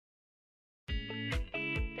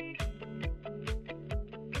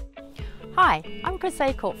Hi, I'm Chris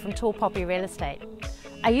Acourt from Tall Poppy Real Estate.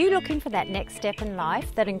 Are you looking for that next step in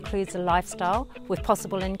life that includes a lifestyle with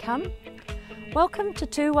possible income? Welcome to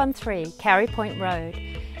 213 Kauri Point Road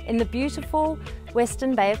in the beautiful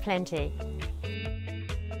Western Bay of Plenty.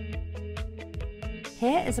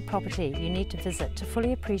 Here is a property you need to visit to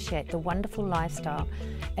fully appreciate the wonderful lifestyle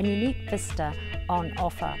and unique vista on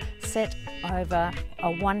offer set over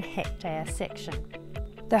a 1 hectare section.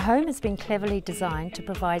 The home has been cleverly designed to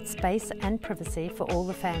provide space and privacy for all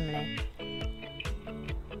the family.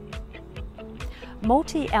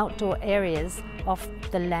 Multi-outdoor areas off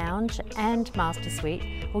the lounge and master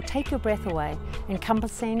suite will take your breath away,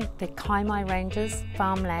 encompassing the Kaimai Ranges,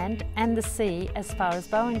 farmland and the sea as far as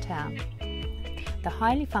Bowentown. The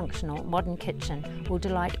highly functional modern kitchen will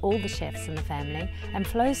delight all the chefs in the family and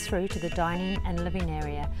flows through to the dining and living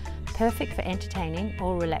area, perfect for entertaining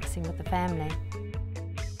or relaxing with the family.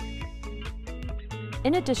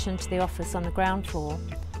 In addition to the office on the ground floor,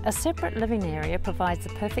 a separate living area provides the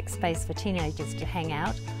perfect space for teenagers to hang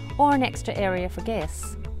out or an extra area for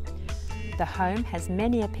guests. The home has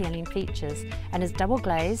many appealing features and is double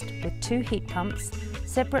glazed with 2 heat pumps,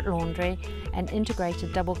 separate laundry and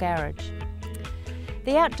integrated double garage.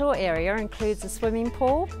 The outdoor area includes a swimming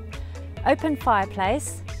pool, open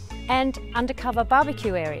fireplace and undercover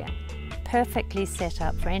barbecue area, perfectly set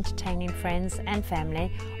up for entertaining friends and family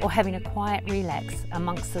or having a quiet relax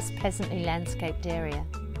amongst this pleasantly landscaped area.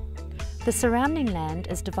 The surrounding land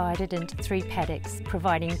is divided into 3 paddocks,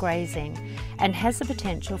 providing grazing, and has the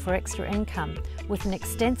potential for extra income, with an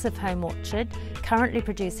extensive home orchard currently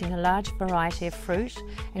producing a large variety of fruit,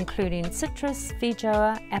 including citrus,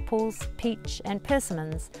 feijoa, apples, peach and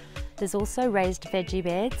persimmons. There's also raised veggie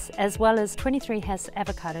beds, as well as 23 house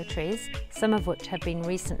avocado trees, some of which have been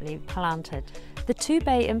recently planted. The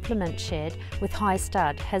 2-bay implement shed with high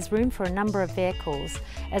stud has room for a number of vehicles,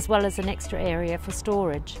 as well as an extra area for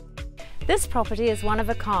storage. This property is one of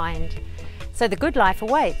a kind, so the good life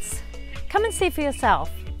awaits. Come and see for yourself.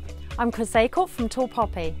 I'm Chris Acourt from Tall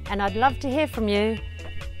Poppy, and I'd love to hear from you.